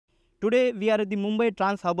Today we are at the Mumbai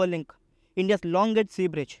Trans Harbour Link, India's longest sea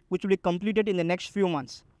bridge, which will be completed in the next few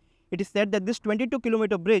months. It is said that this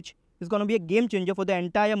 22-kilometer bridge is going to be a game changer for the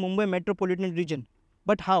entire Mumbai metropolitan region.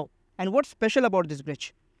 But how? And what's special about this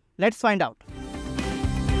bridge? Let's find out.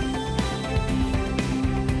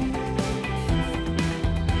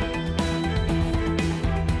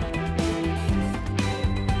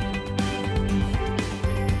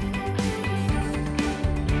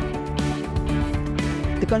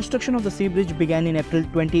 The construction of the sea bridge began in April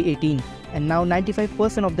 2018, and now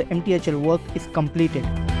 95% of the MTHL work is completed.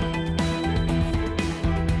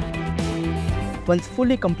 Once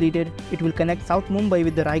fully completed, it will connect South Mumbai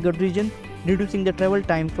with the Raigad region, reducing the travel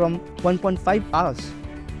time from 1.5 hours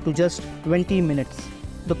to just 20 minutes.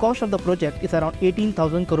 The cost of the project is around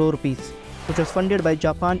 18,000 crore rupees, which was funded by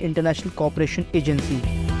Japan International Cooperation Agency.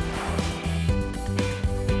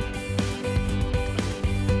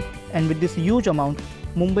 And with this huge amount,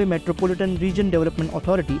 Mumbai Metropolitan Region Development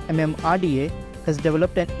Authority (MMRDA) has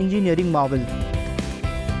developed an engineering marvel.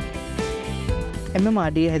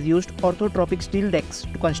 MMRDA has used orthotropic steel decks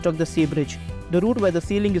to construct the sea bridge. The route where the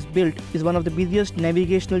sea link is built is one of the busiest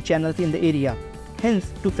navigational channels in the area.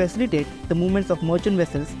 Hence, to facilitate the movements of merchant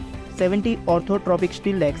vessels, 70 orthotropic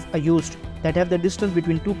steel decks are used that have the distance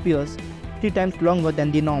between two piers 3 times longer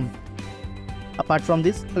than the norm. Apart from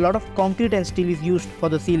this, a lot of concrete and steel is used for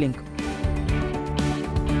the sea link.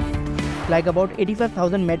 Like about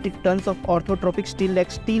 85,000 metric tons of orthotropic steel like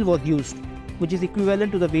steel was used, which is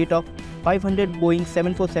equivalent to the weight of 500 Boeing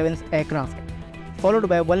 747 aircraft, followed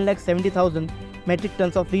by 170,000 metric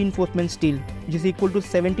tons of reinforcement steel, which is equal to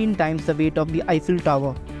 17 times the weight of the Eiffel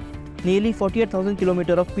Tower. Nearly 48,000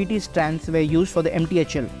 km of PT strands were used for the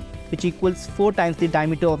MTHL, which equals 4 times the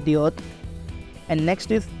diameter of the Earth. And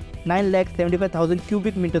next is 975,000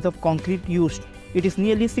 cubic meters of concrete used. It is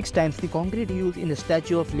nearly 6 times the concrete used in the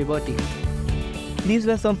Statue of Liberty. These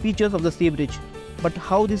were some features of the sea bridge. But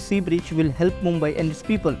how this sea bridge will help Mumbai and its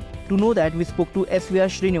people? To know that, we spoke to SVR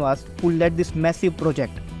Srinivas, who led this massive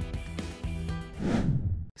project.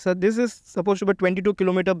 So this is supposed to be a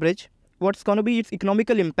 22-kilometer bridge. What's going to be its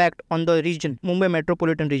economical impact on the region, Mumbai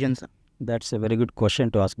metropolitan region, sir? That's a very good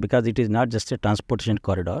question to ask, because it is not just a transportation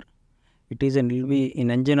corridor. It is will be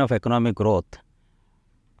an engine of economic growth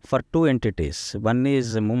for two entities. One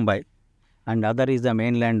is Mumbai and other is the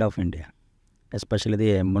mainland of India, especially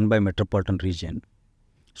the Mumbai metropolitan region.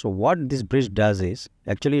 So what this bridge does is,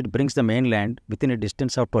 actually it brings the mainland within a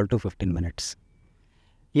distance of 12 to 15 minutes.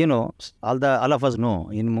 You know, all of us know,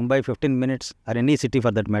 in Mumbai 15 minutes, or any city for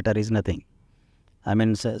that matter, is nothing. I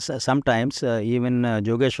mean, sometimes even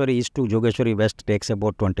Jogeshwari East to Jogeshwari West takes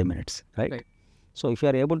about 20 minutes, right? So if you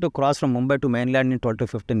are able to cross from Mumbai to mainland in 12 to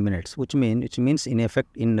 15 minutes, which means in effect,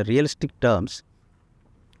 in realistic terms,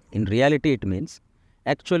 in reality it means,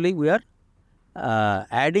 actually we are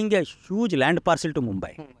adding a huge land parcel to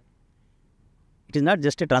Mumbai. It is not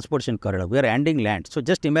just a transportation corridor, we are adding land. So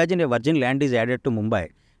just imagine a virgin land is added to Mumbai,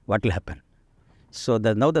 what will happen? So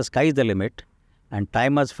now the sky is the limit, and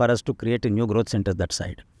time is for us to create a new growth centers that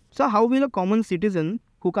side. So how will a common citizen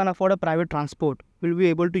who can afford a private transport will be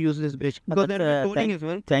able to use this bridge? Because there is tolling as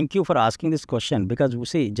well. Thank you for asking this question, because you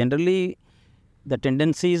see, generally the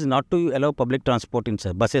tendency is not to allow public transport in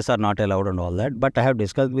buses are not allowed and all that. But I have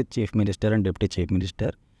discussed with Chief Minister and Deputy Chief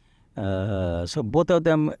Minister. So both of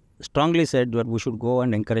them strongly said that we should go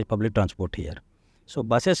and encourage public transport here. So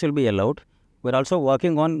buses will be allowed. We're also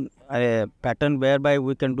working on a pattern whereby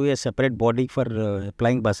we can do a separate body for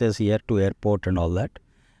flying buses here to airport and all that.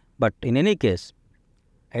 But in any case,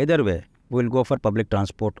 either way, we will go for public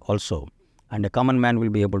transport also, and a common man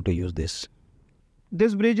will be able to use this.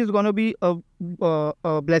 This bridge is going to be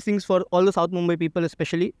blessings for all the South Mumbai people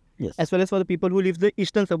especially, yes, as well as for the people who live the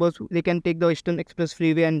eastern suburbs. They can take the Eastern Express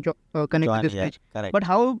Freeway and connect to this bridge. Correct. But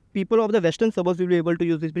how people of the western suburbs will be able to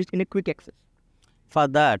use this bridge in a quick access? For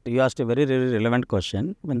that, you asked a very, very relevant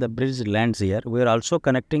question. When the bridge lands here, we are also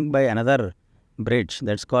connecting by another bridge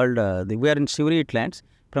that's called, we are in Sewri, it lands.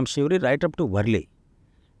 From Sewri right up to Worli,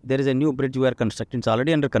 there is a new bridge we are constructing. It's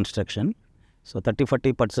already under construction. So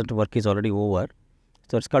 30-40% work is already over.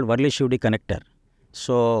 So it's called Worli-Sewri connector.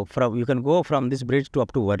 So you can go from this bridge to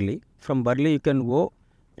up to Worli. From Worli you can go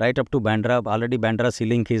right up to Bandra. Already Bandra sea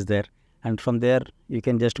link is there. And from there you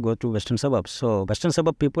can just go to western suburbs. So western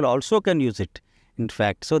suburb people also can use it, in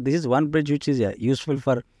fact. So this is one bridge which is useful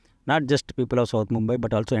for not just people of South Mumbai,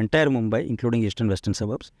 but also entire Mumbai, including eastern western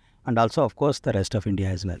suburbs, and also of course the rest of India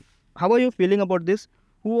as well. How are you feeling about this?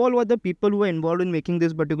 Who all were the people who were involved in making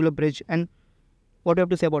this particular bridge, and what do you have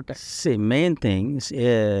to say about that? See, main thing is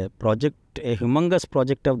a humongous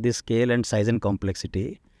project of this scale and size and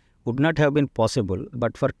complexity would not have been possible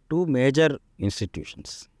but for two major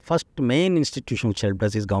institutions. First main institution which helped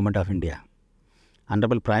us is Government of India.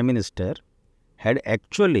 Honorable Prime Minister had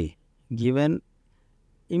actually given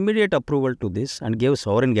immediate approval to this and gave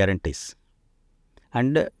sovereign guarantees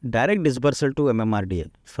and direct disbursal to MMRDA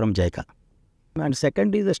from JICA. And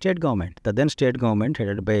second is the state government. The then state government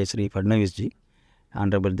headed by Sri Fadnavis ji,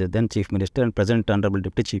 Honorable the then Chief Minister and present Honorable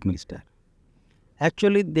Deputy Chief Minister.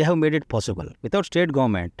 Actually, they have made it possible. Without state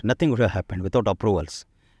government, nothing would have happened without approvals.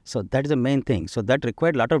 So that is the main thing. So that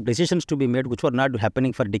required a lot of decisions to be made which were not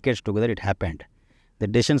happening for decades together. It happened. The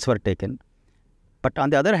decisions were taken. But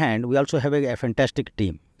on the other hand, we also have a fantastic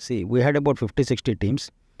team. See, we had about 50-60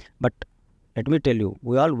 teams. But let me tell you,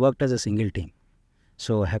 we all worked as a single team.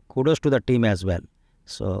 So kudos to the team as well.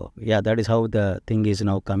 So yeah, that is how the thing is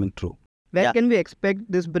now coming true. Where can we expect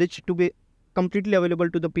this bridge to be completely available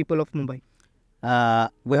to the people of Mumbai?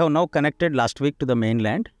 We have now connected last week to the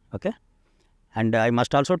mainland. Okay. And I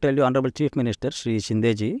must also tell you, Honorable Chief Minister Sri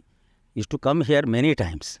Shinde ji used to come here many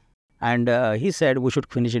times. And he said we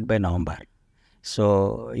should finish it by November.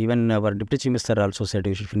 So even our Deputy Chief Minister also said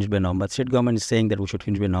we should finish by November. State government is saying that we should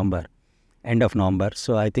finish by November, end of November.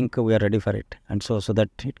 So I think we are ready for it. And so that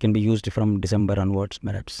it can be used from December onwards,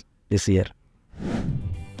 perhaps this year.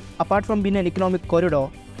 Apart from being an economic corridor,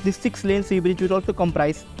 this 6-lane sea bridge will also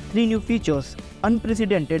comprise 3 new features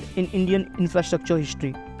unprecedented in Indian infrastructure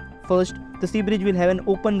history. First, the sea bridge will have an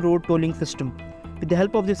open road tolling system. With the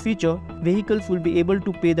help of this feature, vehicles will be able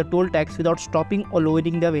to pay the toll tax without stopping or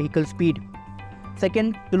lowering their vehicle speed.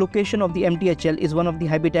 Second, the location of the MTHL is one of the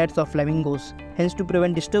habitats of flamingos. Hence, to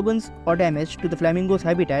prevent disturbance or damage to the flamingos'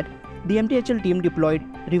 habitat, the MTHL team deployed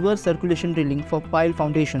reverse circulation drilling for pile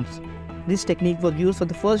foundations. This technique was used for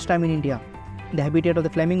the first time in India. The habitat of the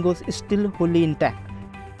flamingos is still wholly intact.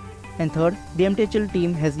 And third, the MTHL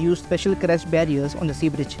team has used special crash barriers on the sea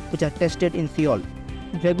bridge, which are tested in Seoul.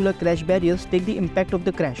 Regular crash barriers take the impact of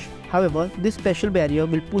the crash. However, this special barrier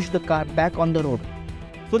will push the car back on the road.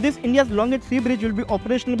 So this India's longest sea bridge will be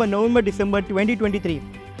operational by November-December 2023.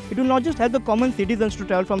 It will not just help the common citizens to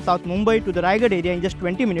travel from South Mumbai to the Raigad area in just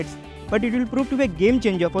 20 minutes, but it will prove to be a game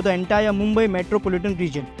changer for the entire Mumbai metropolitan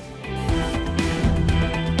region.